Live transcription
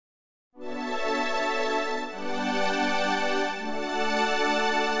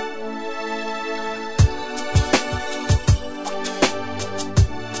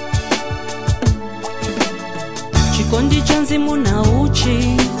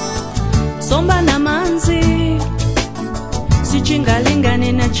bomba na manzi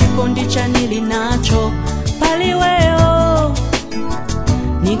sichingalingane na chikondi chanili nacho paliweo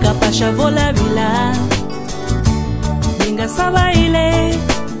nikapasha vola vila ningasaba ile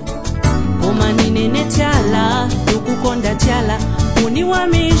koma ninene tyala tukukonda tyala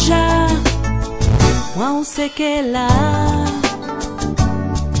uniwamisha mwausekela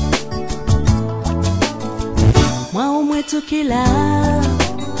mwaumwetukila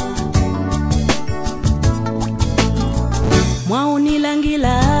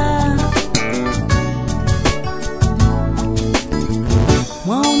mwaunilangila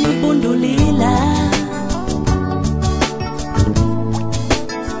mwaunibundulila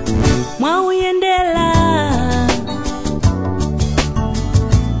mwauyendela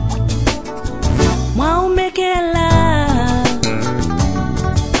mwaumekela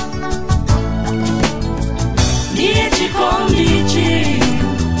ndiye chikondichi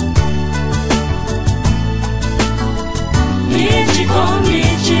ndiye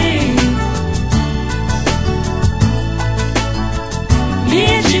chikondichi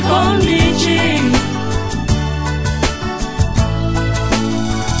ndiye chikondichi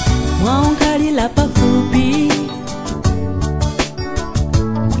mwaunkalila pafupi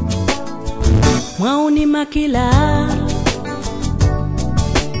mwaunimakila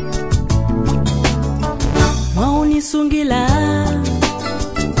mwaunisungila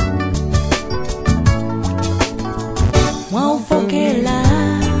mwaufokela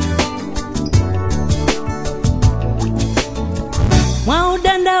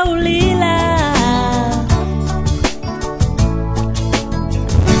mwaudandaulila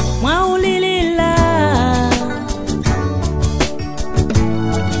mwaulilila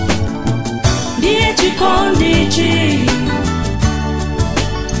ndiye chikondichi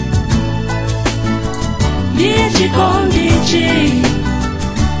ndiye chikondichi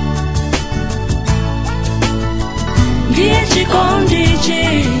ndiye chikondichi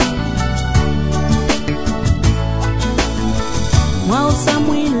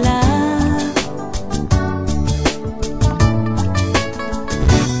mwausamwila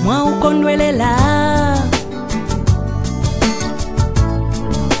mwaukondwelela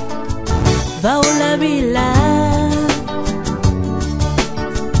vaulabila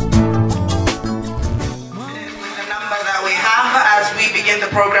the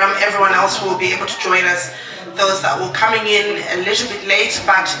program. Everyone else will be able to join us. Those that were coming in a little bit late,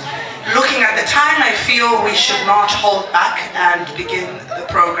 but looking at the time, I feel we should not hold back and begin the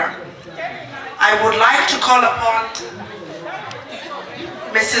program. I would like to call upon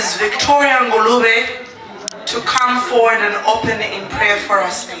Mrs. Victoria Ngulube to come forward and open in prayer for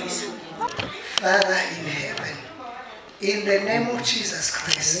us, please. Father in heaven, in the name of Jesus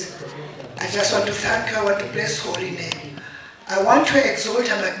Christ, I just want to thank you. I want to bless holy name. I want to exalt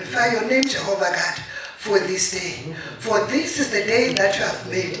and magnify your name, Jehovah God, for this day. For this is the day that you have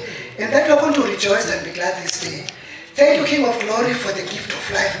made, and that we are going to rejoice and be glad this day. Thank you, King of Glory, for the gift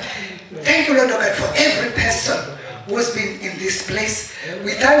of life. Thank you, Lord God, for every person who has been in this place.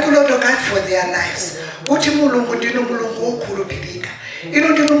 We thank you, Lord God, for their lives.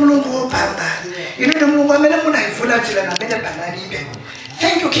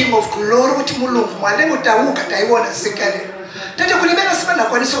 Thank you, King of Glory. Tate kulimena sipana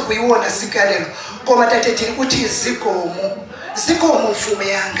kwaniso kuiwona siku leo koma tate tili kuti zikomo mfume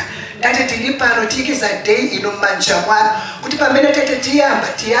yanga tate tili pano tikiza day ino manja mwana kuti pamene tate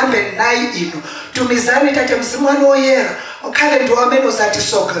tiyambe nayi ino tumizani tate mzimu wanu oyera okhale ndo amene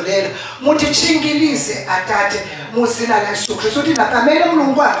uzatisogolela mutichingilize atate muzina la Yesu Kristu kuti na pamene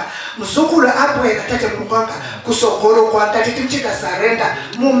mulungu wanga mzukulu abwera tate mulungu wanga kusogolo kwa tate timchika sarenda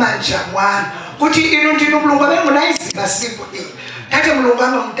mu manja mwana kuti ino ndino mulungu amene munayiziva siku iyi tate mulungu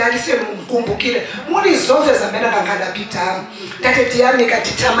wanga mudalise mumkumbukire muli zonse zamene kangadapita tate tiyamika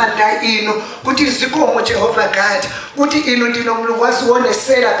titamanda ino kuti zikomo Jehovah God kuti ino ndino mulungu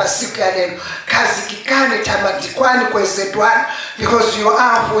wazionesera pasiku ya lero kazikikane tamatikwani kwezetwana because you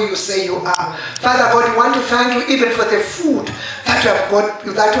are who you say you are. Father God, we want to thank you even for the food that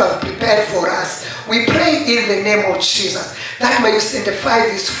you have prepared for us. We pray in the name of Jesus that may you sanctify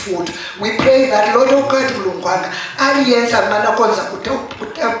this food. We pray that Lord of God mulungu wanga aliyenza mana konza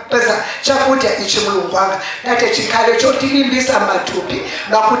kutapeza chakudya ichi mulungu wanga tate chikale chotilimbisa matupi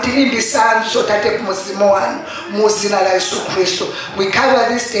na kutilimbisanso tate mzimu wanu muzina la Yesu Kristo. We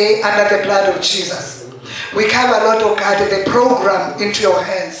cover this day under the blood of Jesus. We cover, Lord of God, the program into your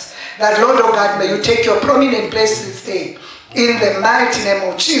hands. That, Lord of God, may you take your prominent place this day. In the mighty name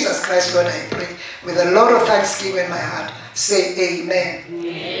of Jesus Christ, Lord, I pray. With a lot of thanksgiving in my heart, say amen.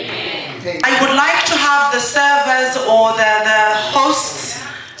 Amen. I would like to have the servers or the hosts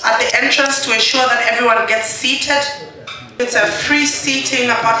at the entrance to ensure that everyone gets seated. It's a free seating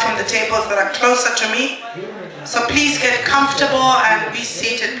apart from the tables that are closer to me. So please get comfortable and be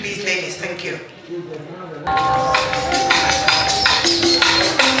seated, please, ladies. Thank you.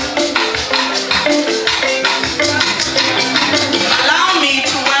 Allow me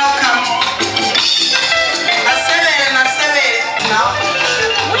to welcome Asebe and Asebe now.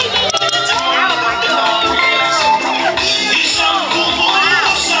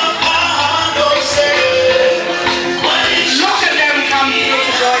 Look at them come here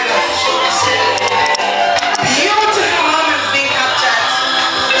to join us. Beautiful moments being captured.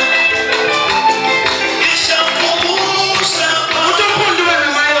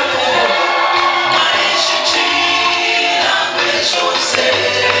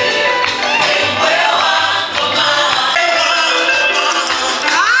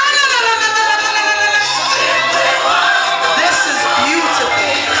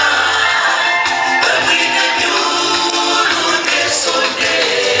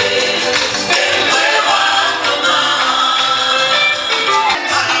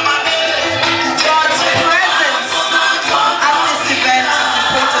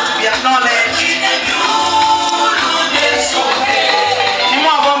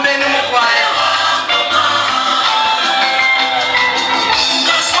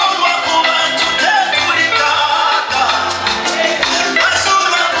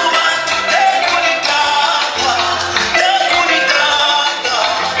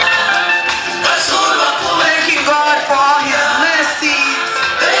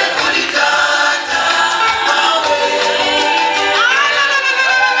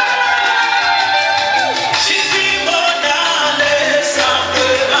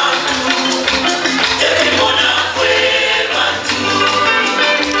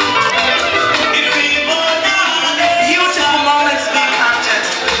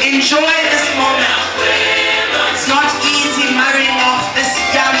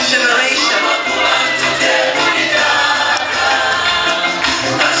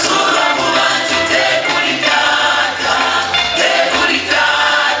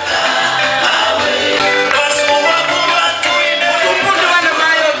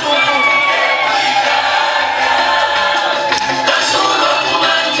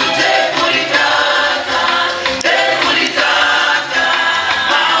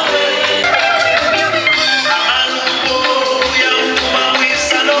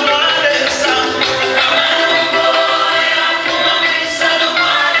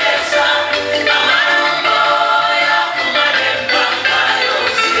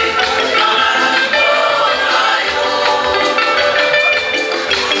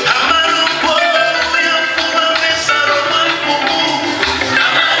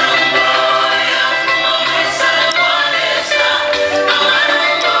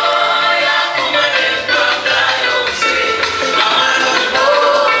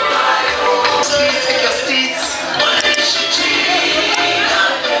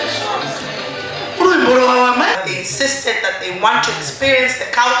 That they want to experience the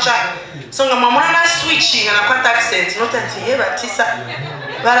culture. So ngamamona switching and akwata accent not until batisa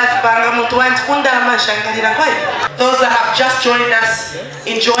barafanga muntu wantikunda amashangalira kwai. Those that have just joined us,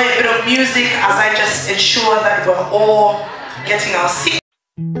 enjoy a bit of music as I just ensure that we're all getting our seats.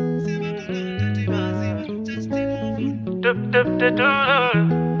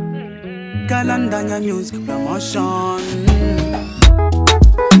 Galandanya music promotion.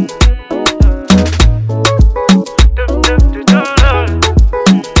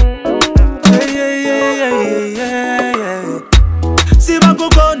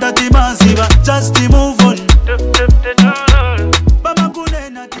 Just to move on.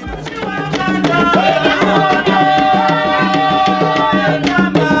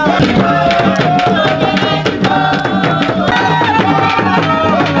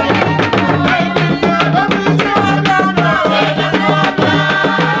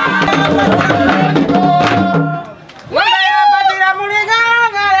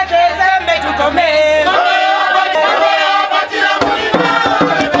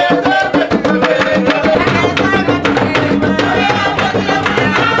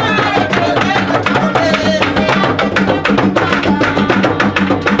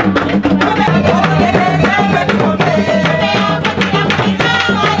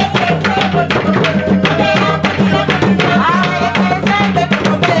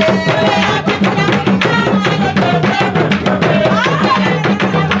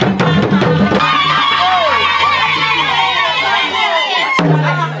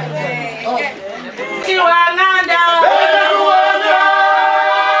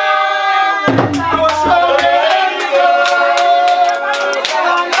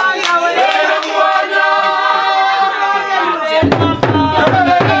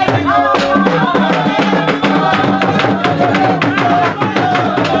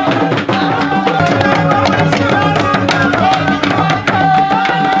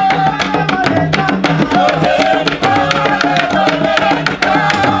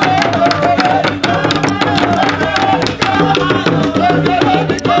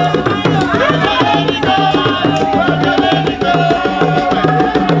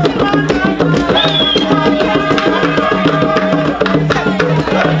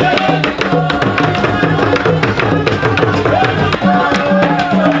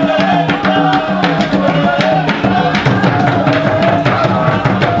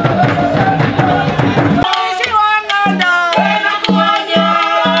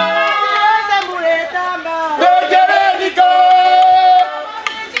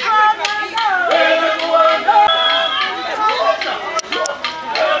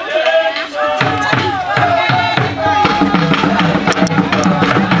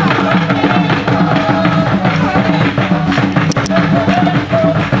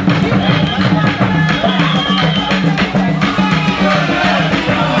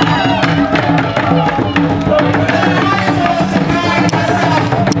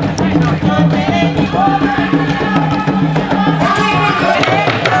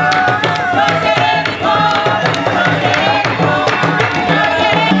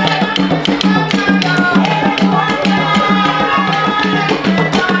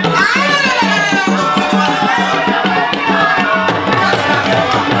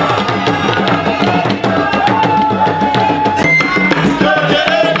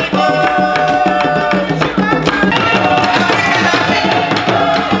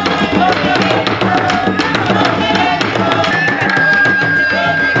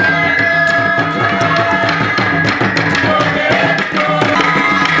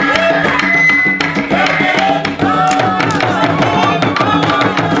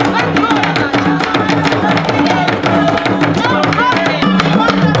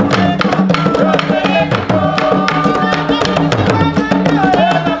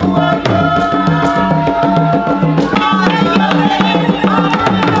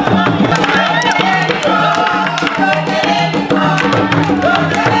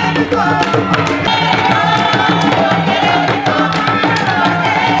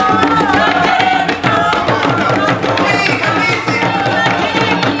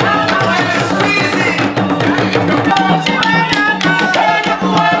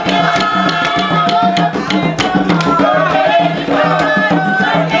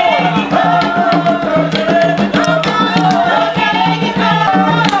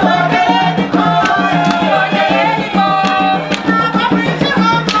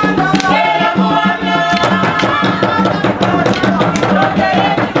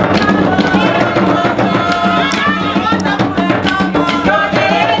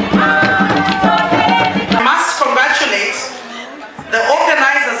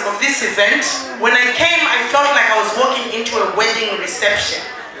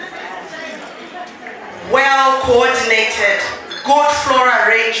 well coordinated, good floral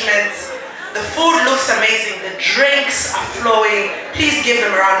arrangements. The food looks amazing, the drinks are flowing. Please give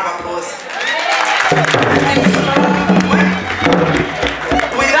them a round of applause.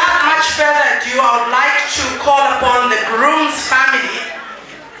 Without much further ado, I would like to call upon the groom's family.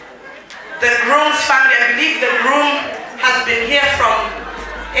 The groom's family, I believe the groom has been here from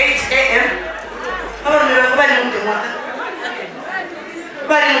 8 a.m.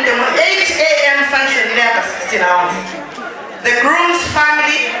 8 a.m. function, 16 hours. The groom's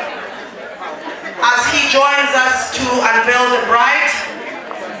family, as he joins us to unveil the bride.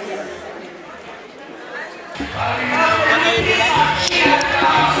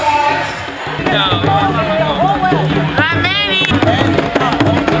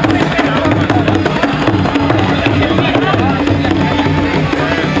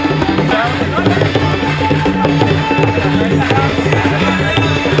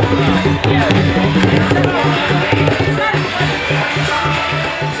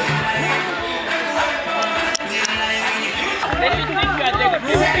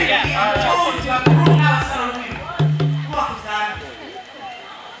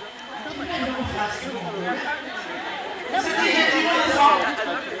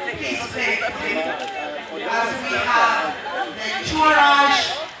 As we have the entourage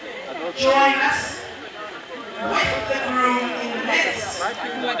join us with the groom in the midst.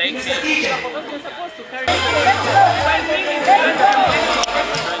 Mr. DJ.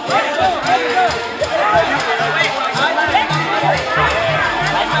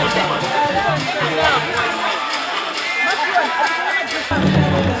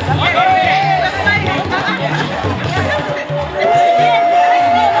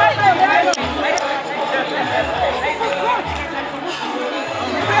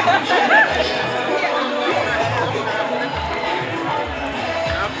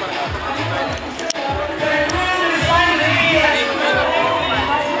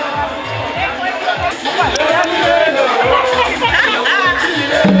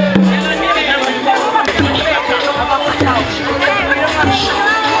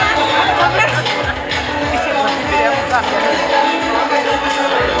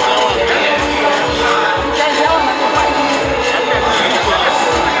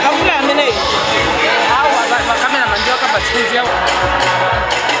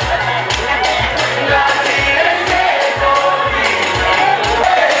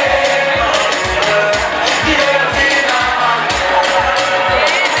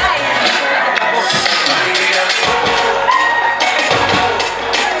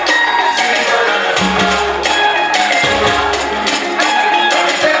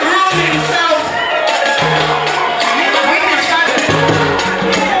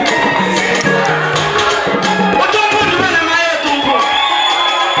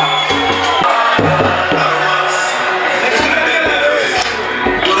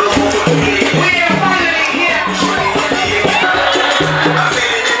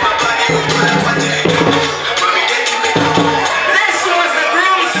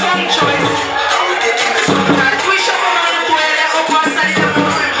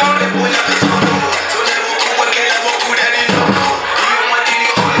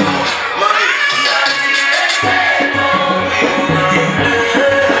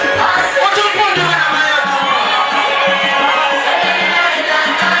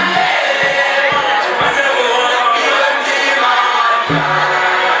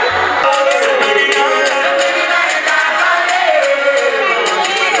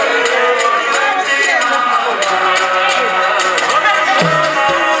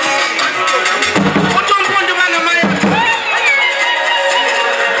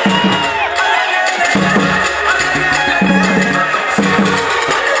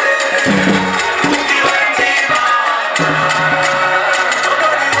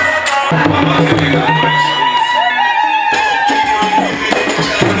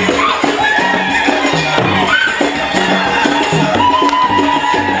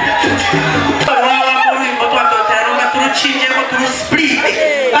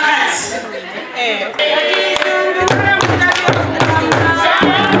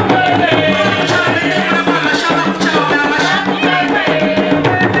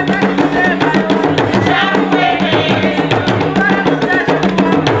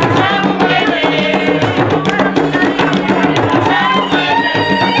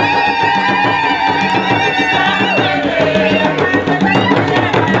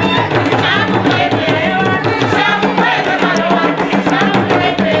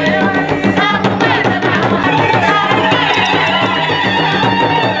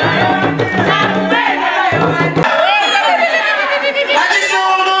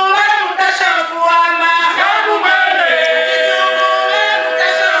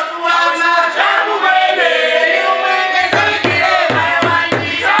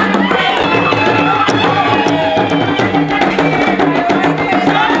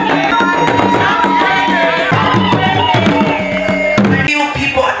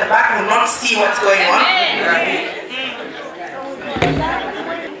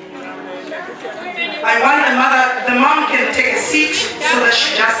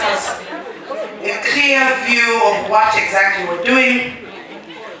 overview of what exactly we're doing.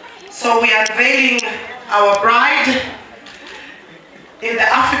 So we are unveiling our bride in the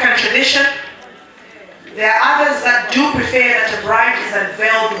African tradition. There are others that do prefer that a bride is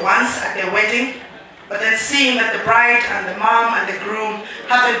unveiled once at their wedding, but then seeing that the bride and the mom and the groom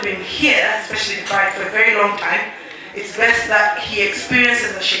haven't been here, especially the bride, for a very long time, it's best that he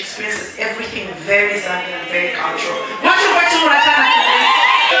experiences and she experiences everything very Zambian and very cultural.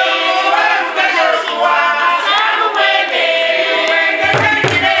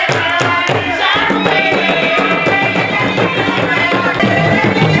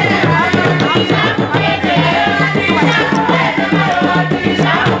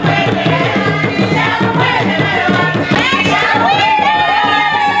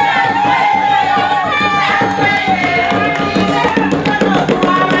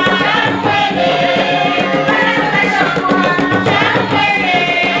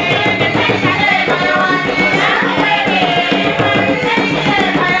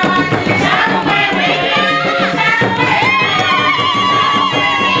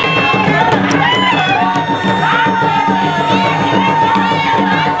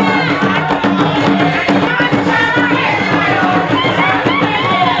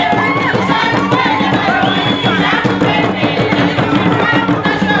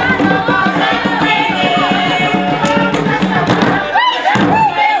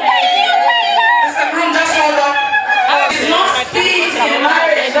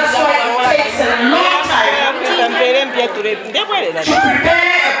 To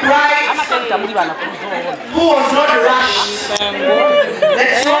prepare a bride who was not rushed.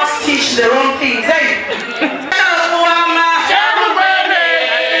 Let's not teach the wrong things.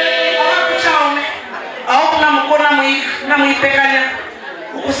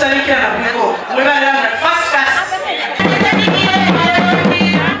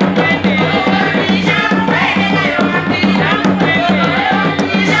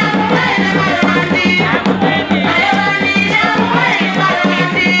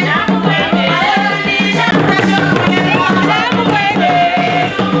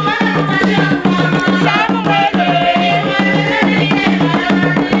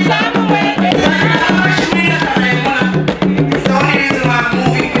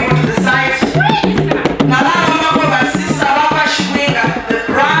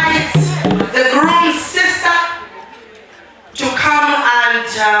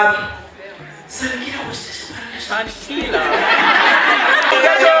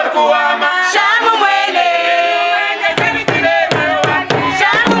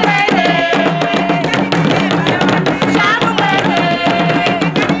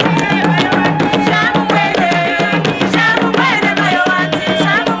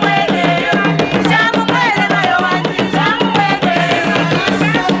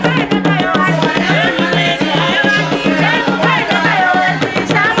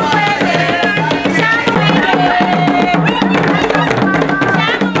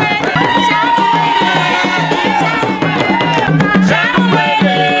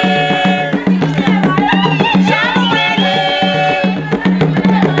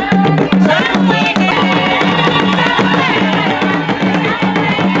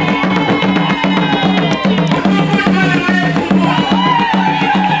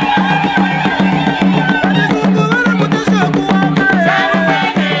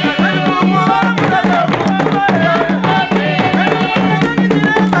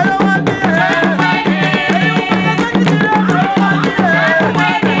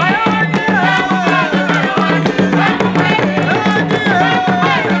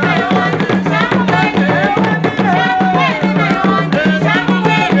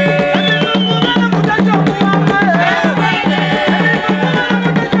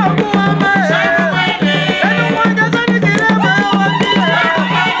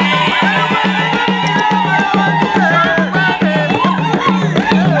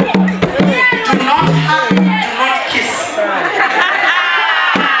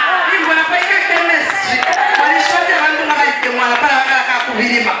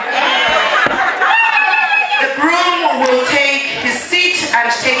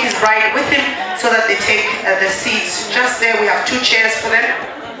 The seats just there. We have 2 chairs for them.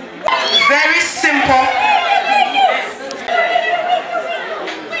 Very simple.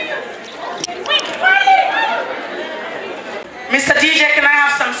 Mr. DJ, can I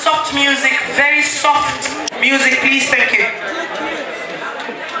have some soft music? Very soft music, please. Thank you.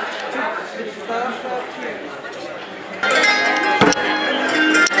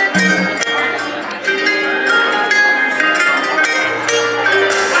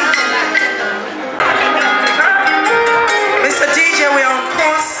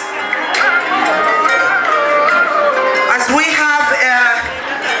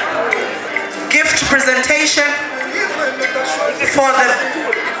 presentation for the...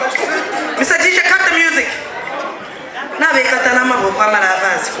 Mr. DJ, cut the music.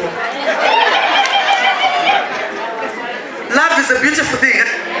 Love is a beautiful thing.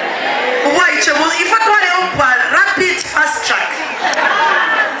 Why? If I rapid fast track.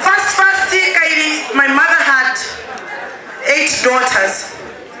 Fast, my mother had 8 daughters.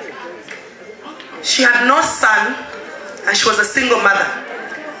 She had no son, and she was a single mother.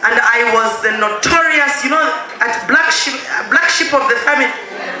 And I was the notorious, at black sheep of the family.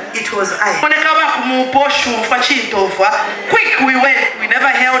 It was I. Quick, we went. We never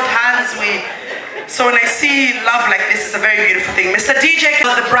held hands. So when I see love like this, it's a very beautiful thing. Mr. DJ,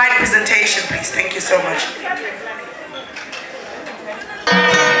 for the bride presentation, please. Thank you so much.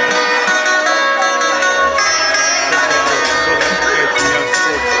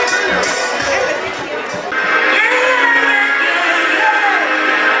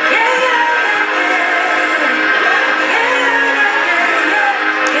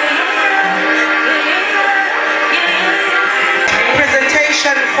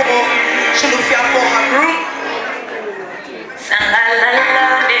 For Chilufya for her groom.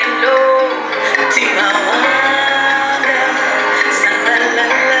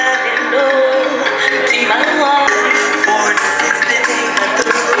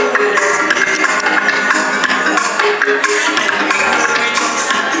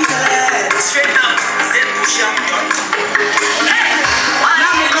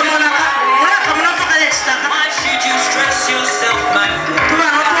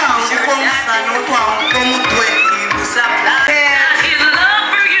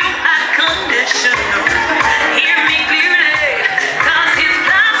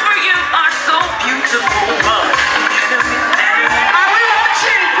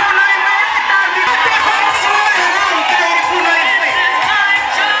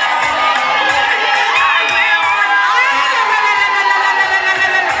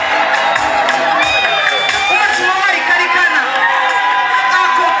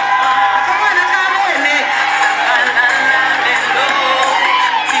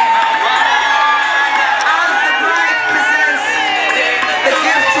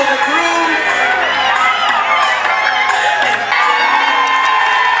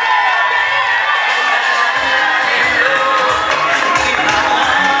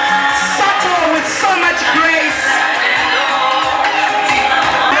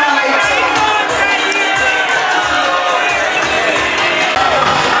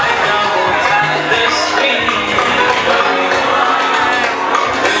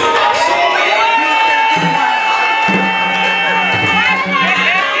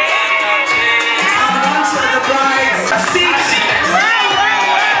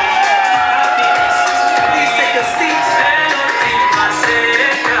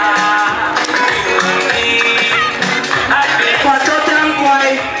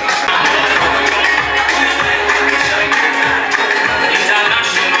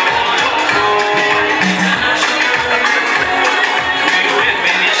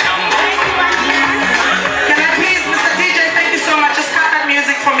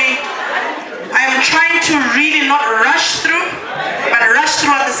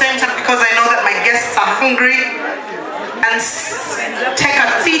 Hungry, and take a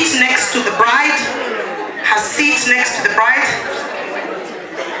seat next to the bride. Her seat next to the bride.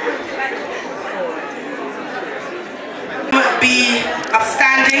 Be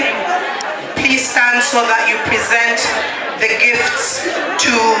upstanding. Please stand so that you present the gifts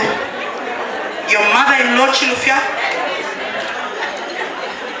to your mother-in-law, Chilufya.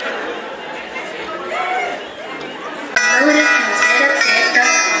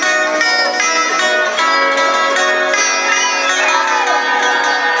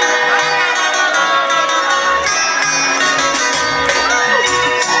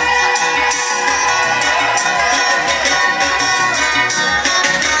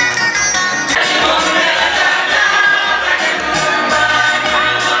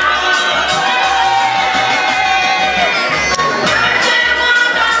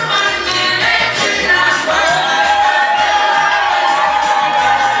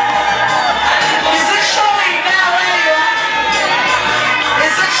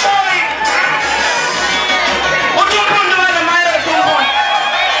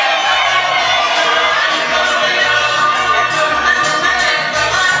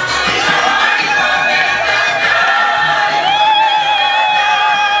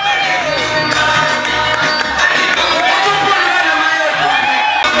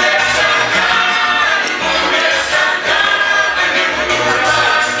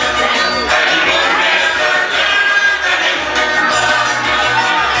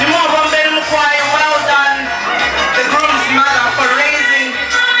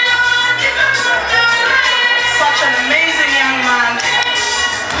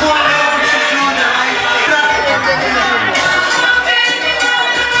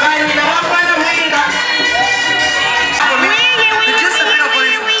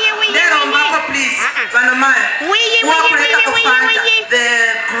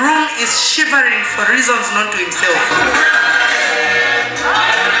 is shivering for reasons known to himself.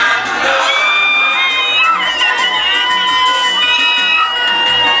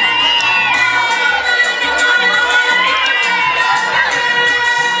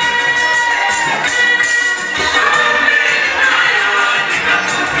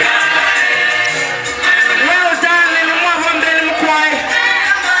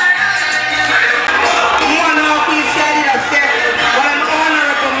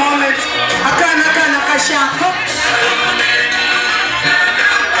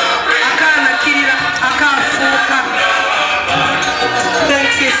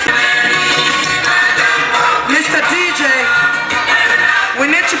 Mr. DJ, we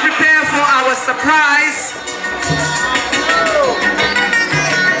need to prepare for our surprise.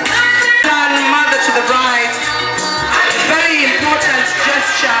 Mother to the bride, very important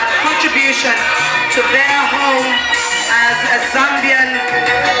gesture, contribution to their home as a Zambian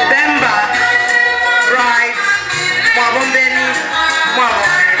Bemba bride. Mwabombeni,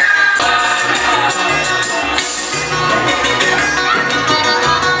 mwabombeni.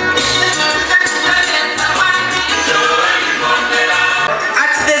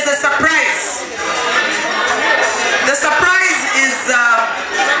 There's a surprise. The surprise is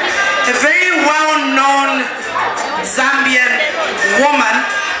a very well-known Zambian woman.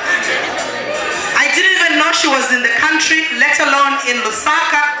 I didn't even know she was in the country, let alone in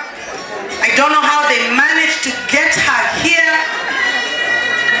Lusaka. I don't know how they managed to get her here.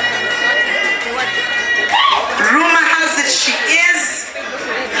 Rumor has it she is.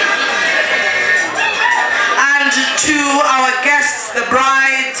 And to our guests, the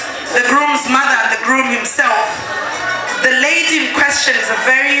bride, the groom's mother, and the groom himself, the lady in question is a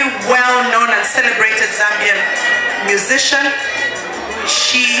very well-known and celebrated Zambian musician.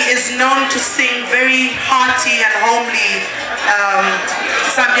 She is known to sing very hearty and homely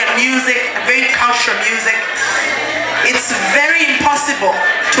Zambian music, and very cultural music. It's very impossible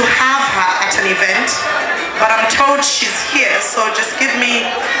to have her at an event, but I'm told she's here, so just give me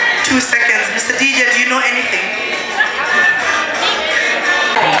 2 seconds. Mr. DJ, do you know anything?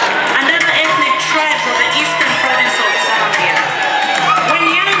 Another ethnic tribes of the eastern province of Zambia. When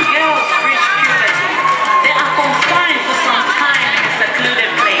young girls reach puberty, they are confined for some time in a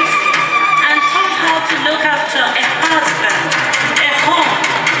secluded place and taught how to look after a husband, a home,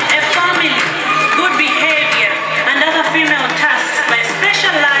 a family, good behavior, and other female tasks by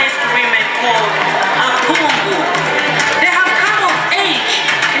specialized women called apungu. They have come of age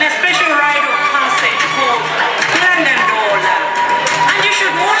in a special rite of passage called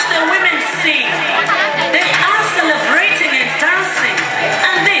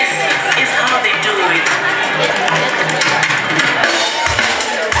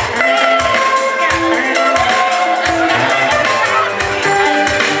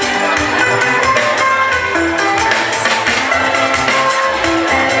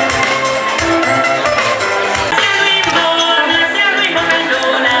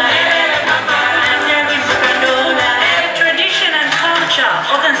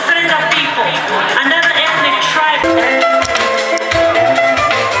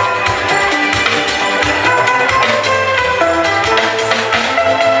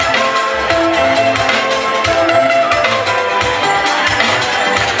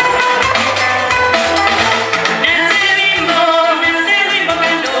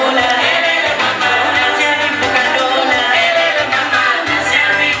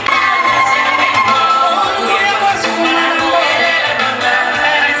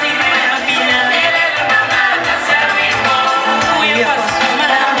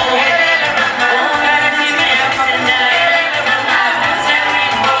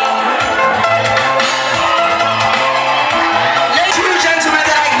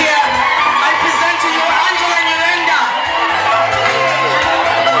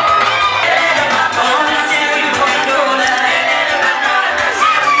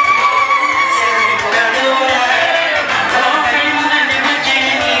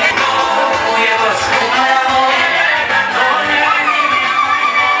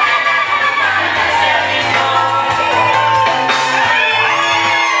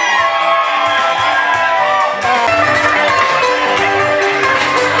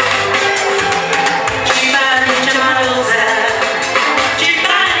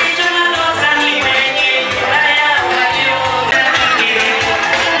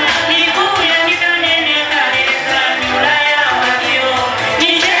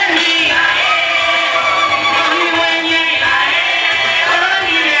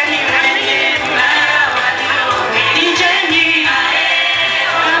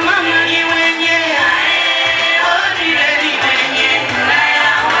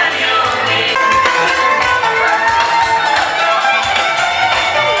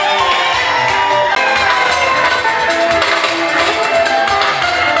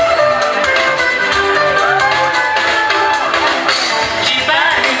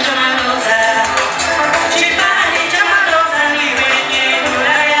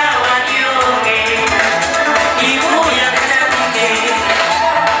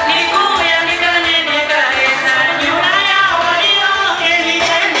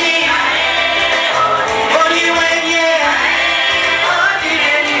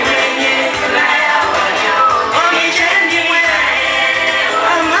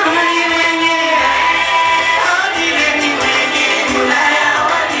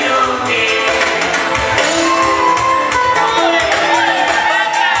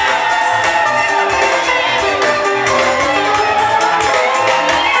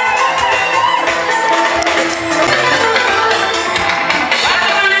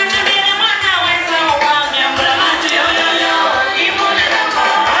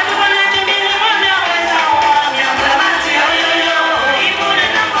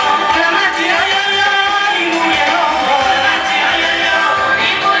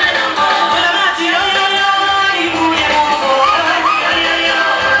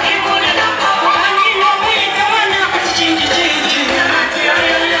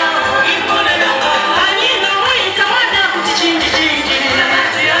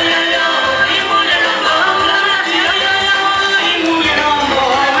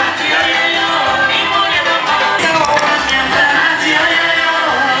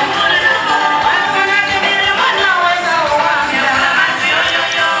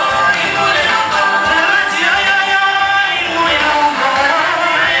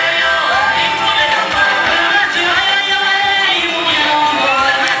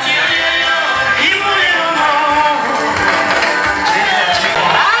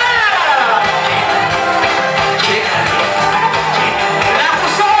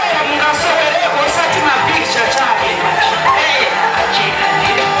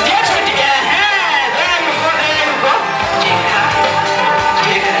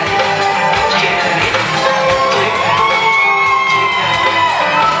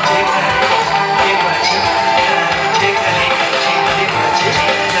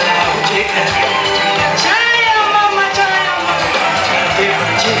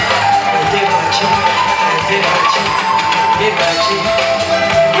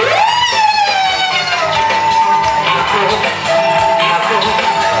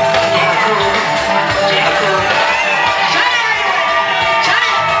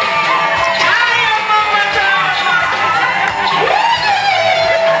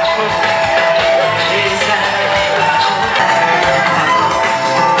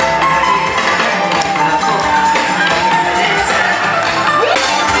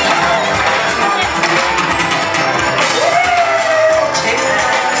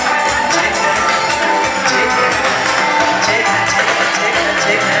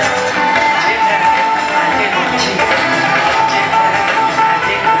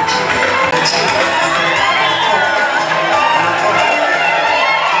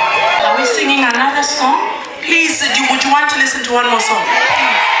Would you want to listen to one more song?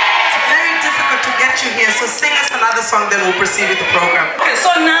 It's very difficult to get you here, so sing us another song, then we'll proceed with the program. Okay,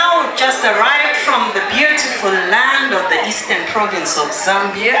 so now just arrived from the beautiful land of the eastern province of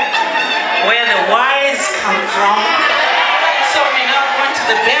Zambia, where the wise come from. So we now going to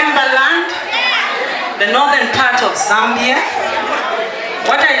the Bemba land, the northern part of Zambia.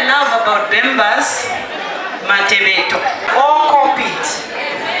 What I love about Bembas, Matebeto, or Kopit.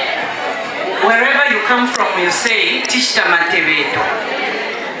 Wherever you come from, you say, Tishta Matebeto.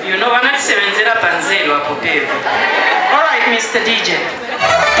 You know, I'm not saying Panzero Apopevo. All right, Mr. DJ.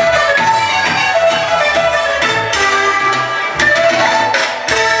 Oh,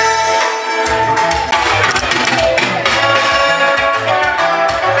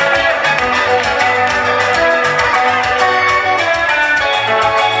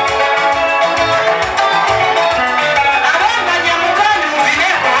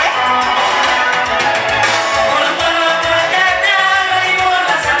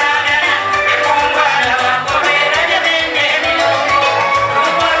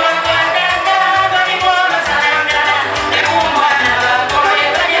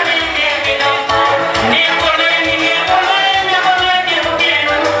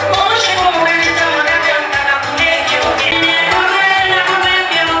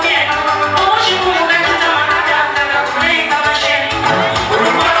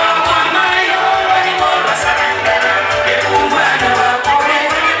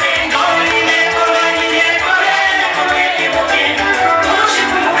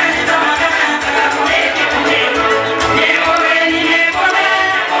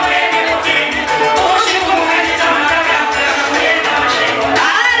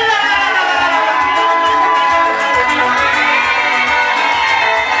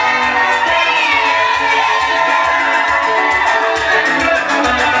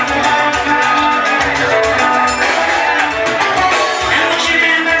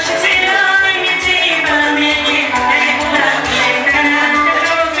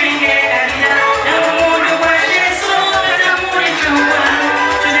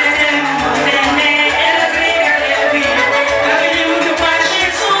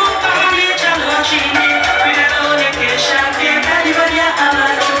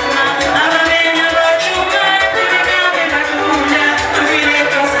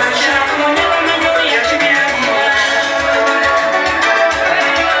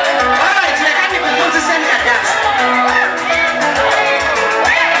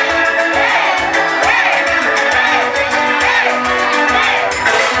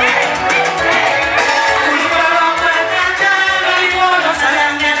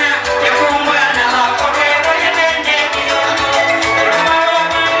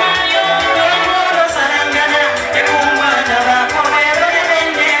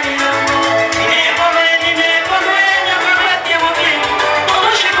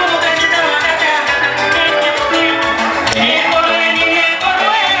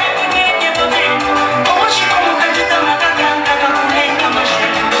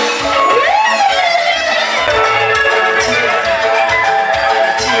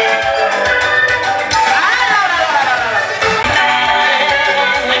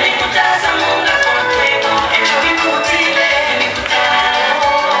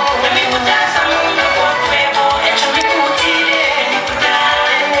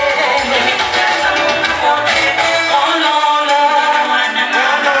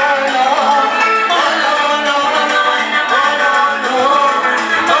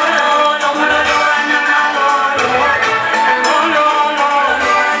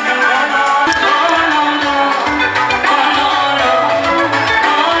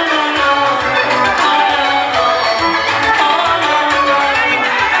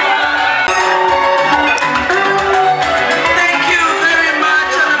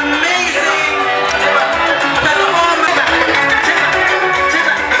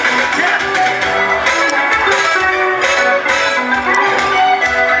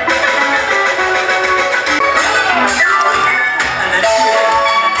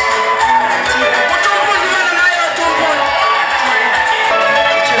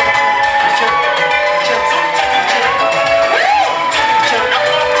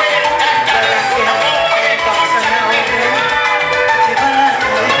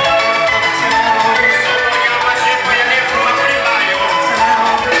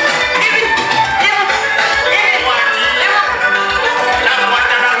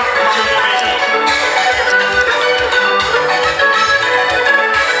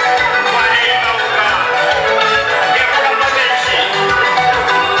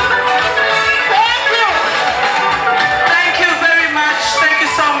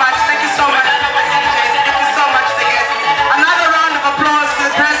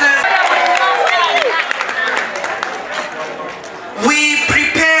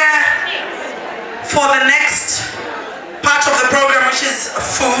 for the next part of the program, which is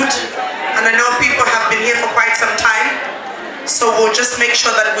food. And I know people have been here for quite some time, so we'll just make sure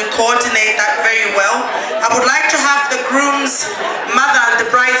that we coordinate that very well. I would like to have the groom's mother and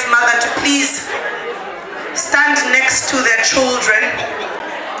the bride's mother to please stand next to their children.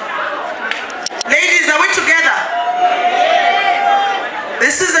 Ladies, are we together?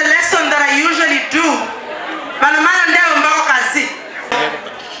 This is a lesson that I usually do.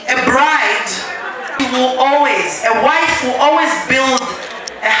 A bride will always, a wife will always build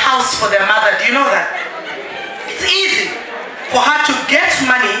a house for their mother. Do you know that? It's easy for her to get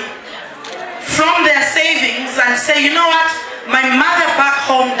money from their savings and say, you know what, my mother back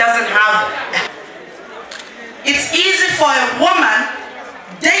home doesn't have. It's easy for a woman,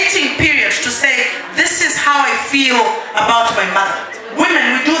 dating period, to say, this is how I feel about my mother.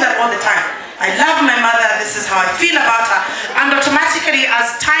 Women, we do that all the time. I love my mother, this is how I feel about her. And automatically,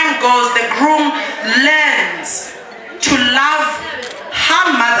 as time goes, the groom learns to love her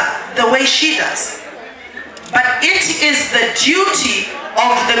mother the way she does. But it is the duty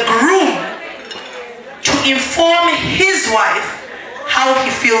of the groom to inform his wife how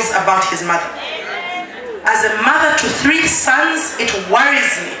he feels about his mother. As a mother to 3 sons, it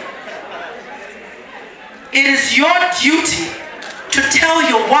worries me. It is your duty to tell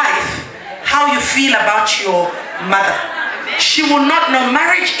your wife how you feel about your mother. She will not know.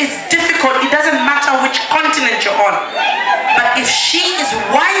 Marriage is difficult. It doesn't matter which continent you're on. But if she is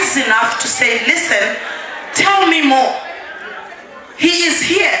wise enough to say, listen, tell me more. He is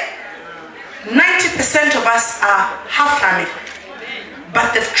here. 90% of us are half family.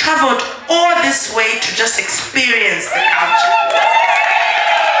 But they've traveled all this way to just experience the culture.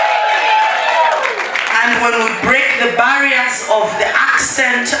 And when we break the barriers of the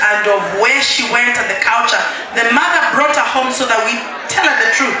accent and of where she went and the culture, the mother brought her home so that we tell her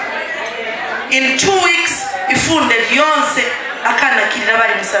the truth. In 2 weeks, ifunde lyonse akana kirira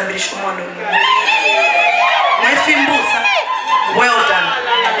bali musambirisha omwana mwefimbusa. Well done.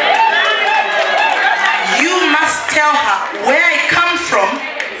 You must tell her where I come from.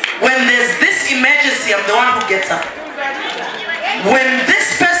 When there's this emergency, I'm the one who gets up. When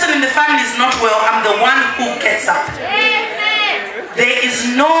this person in the family is not well, I'm the one who gets up. There is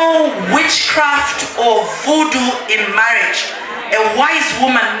no witchcraft or voodoo in marriage. A wise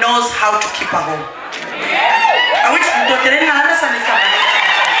woman knows how to keep her home.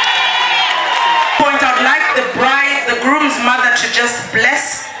 Point out, like the bride, the groom's mother, to just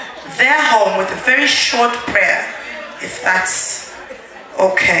bless their home with a very short prayer, if that's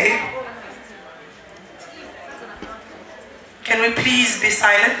okay. Can we please be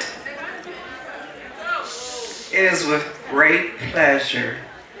silent? It is with great pleasure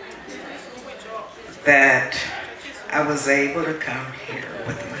that I was able to come here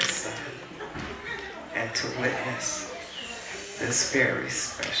with my son and to witness this very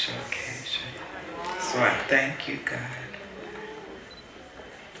special occasion. So I thank you, God,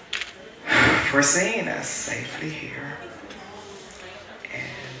 for seeing us safely here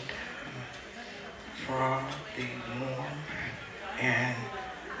and for all the warm and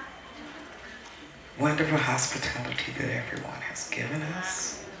wonderful hospitality that everyone has given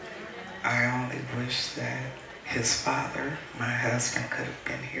us. I only wish that his father, my husband, could have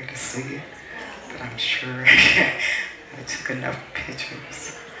been here to see it, but I'm sure I took enough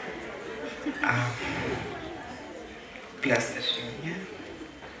pictures. Bless this union,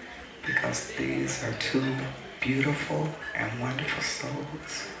 because these are 2 beautiful and wonderful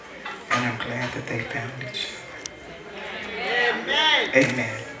souls, and I'm glad that they found each other. Amen.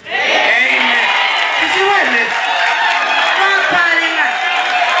 Amen. Amen. If you want it,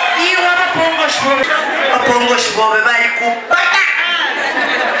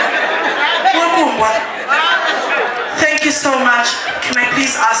 thank you so much. Can I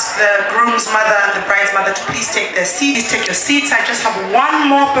please ask the groom's mother and the bride's mother to please take their seats? Take your seats. I just have one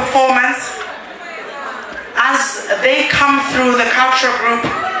more performance. As they come through, the cultural group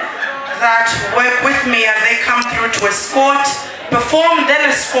that work with me, as they come through to escort, perform, then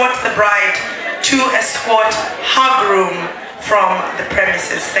escort the bride to escort her groom from the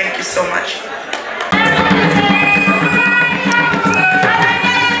premises. Thank you so much.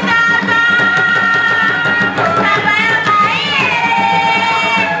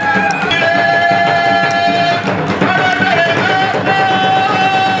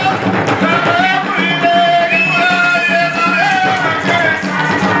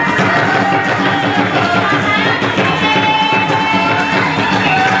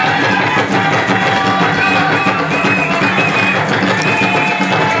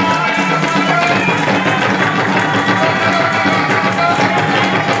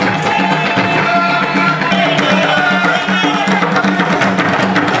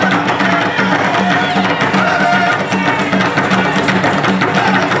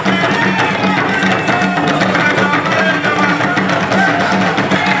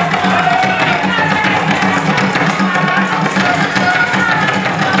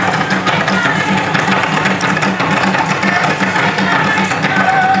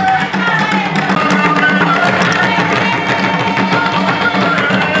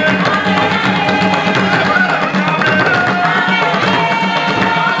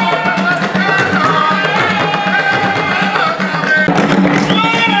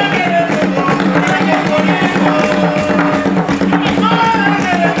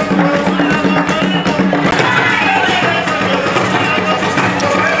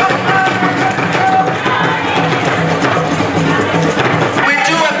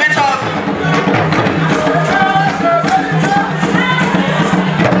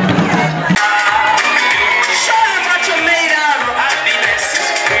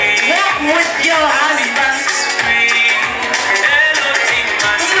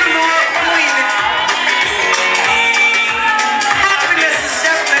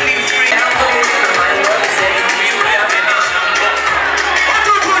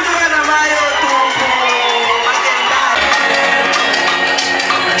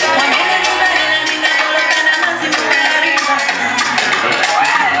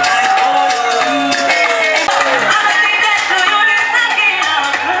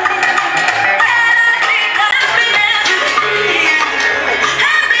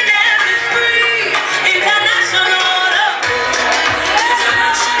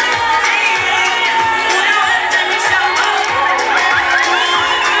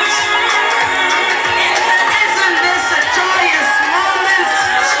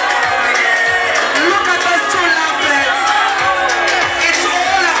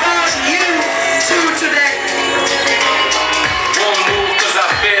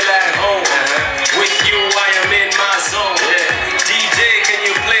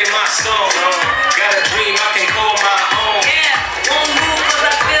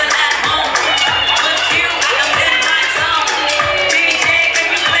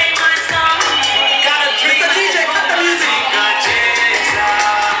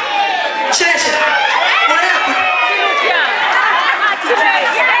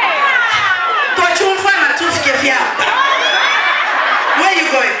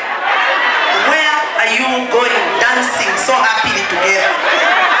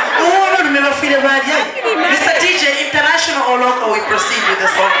 Mr. DJ, international or local, we proceed with the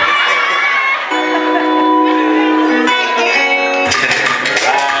song.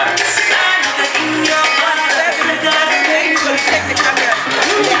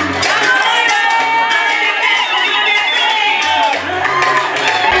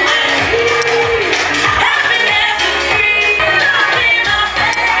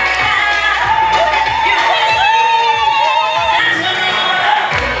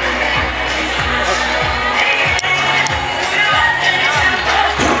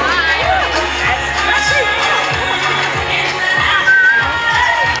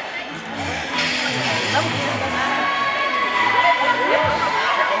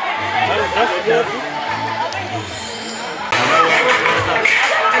 Thank you.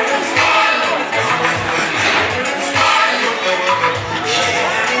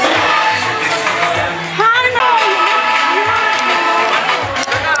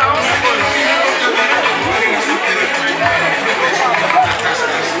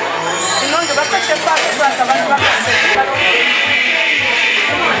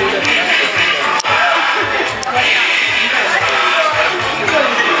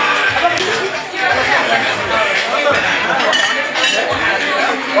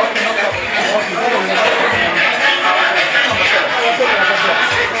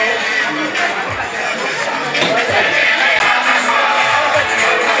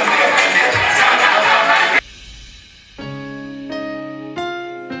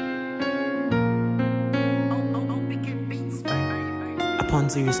 Upon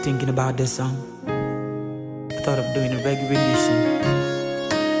serious thinking about this song, I thought of doing a reggae rendition.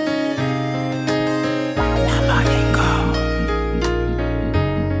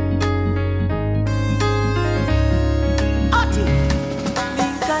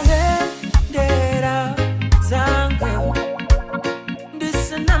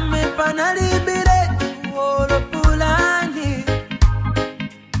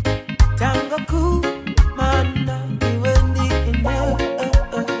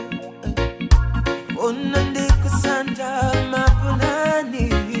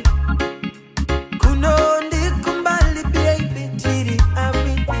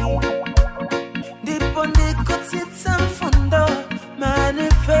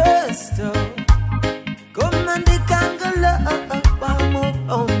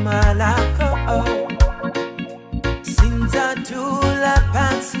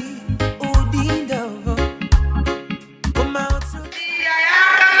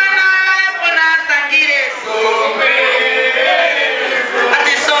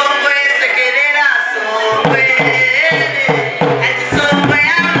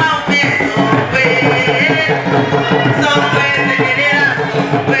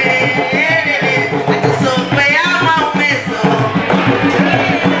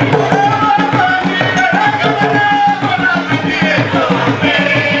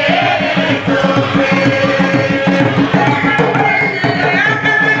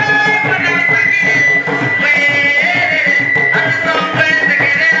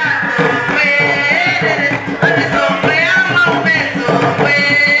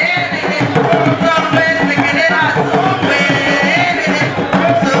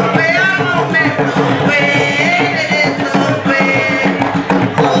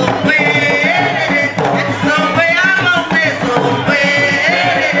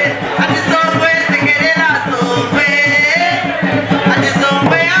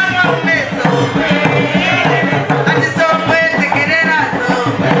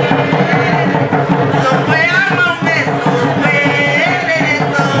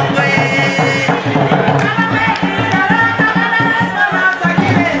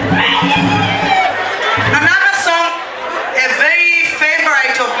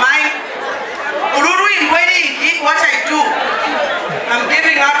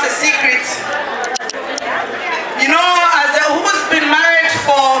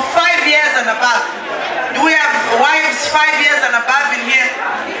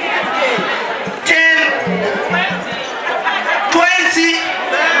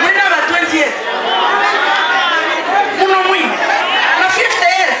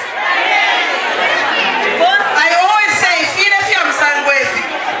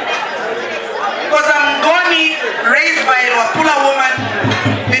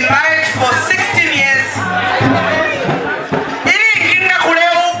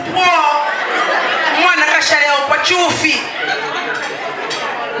 Chilufya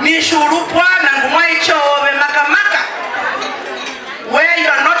ni shurupwa na ngumaicho makamaka, where you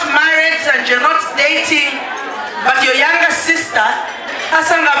are not married and you're not dating, but your younger sister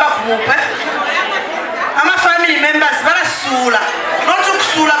asanga bakumupe ama family members bara sula Not to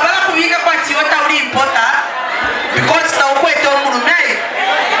kusula bala kubika kwa tiwata uli impota because ta ukwete omulume.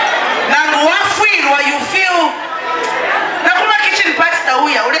 Na wafwirwa you feel na kuma kitchen party ta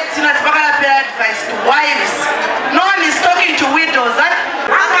uya ule tina sibakala pera advice to wives. No one is talking to widows.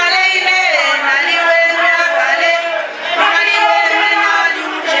 Akale ine naliwe akale naliwe nali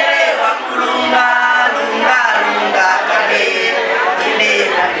mchere wa kulumba lunga lunga akale ine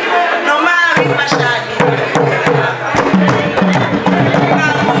no mari mashani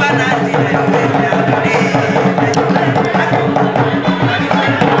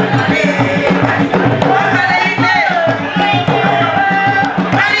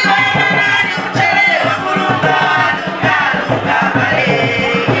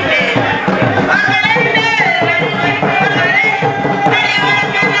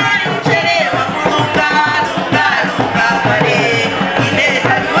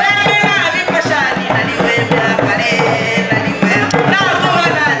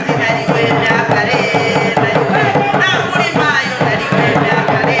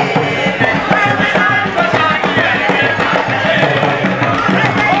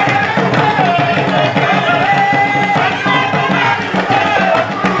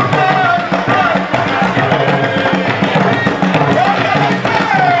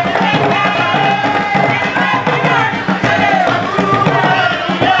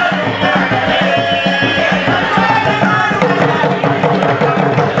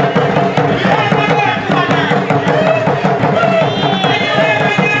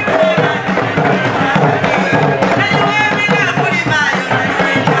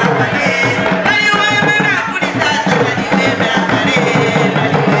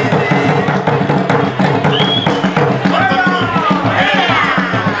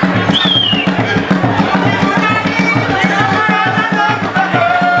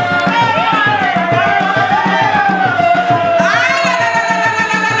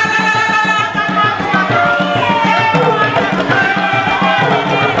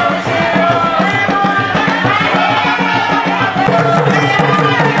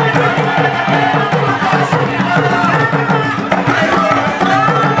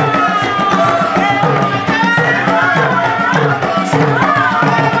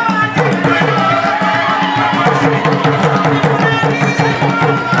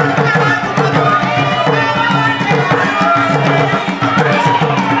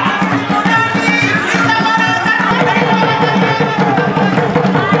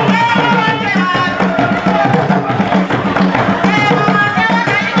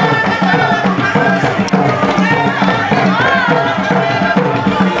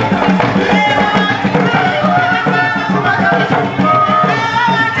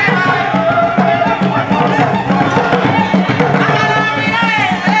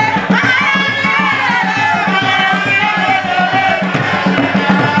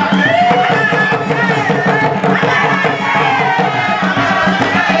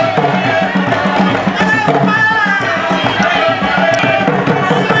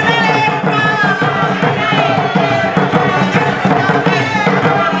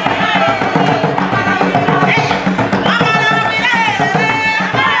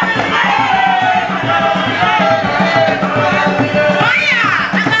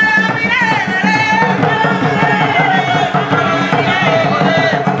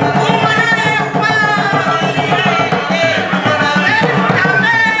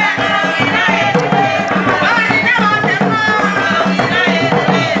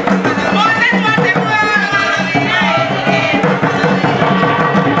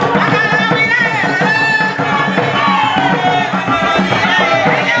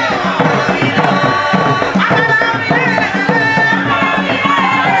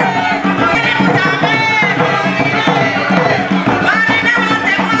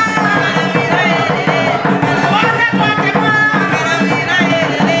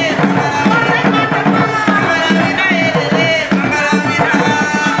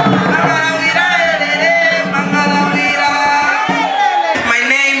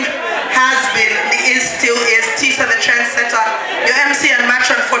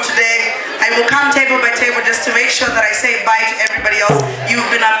just to make sure that I say bye to everybody else. You've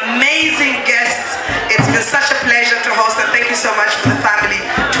been amazing guests. It's been such a pleasure to host, and thank you so much for the family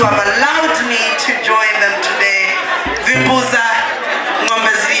to have allowed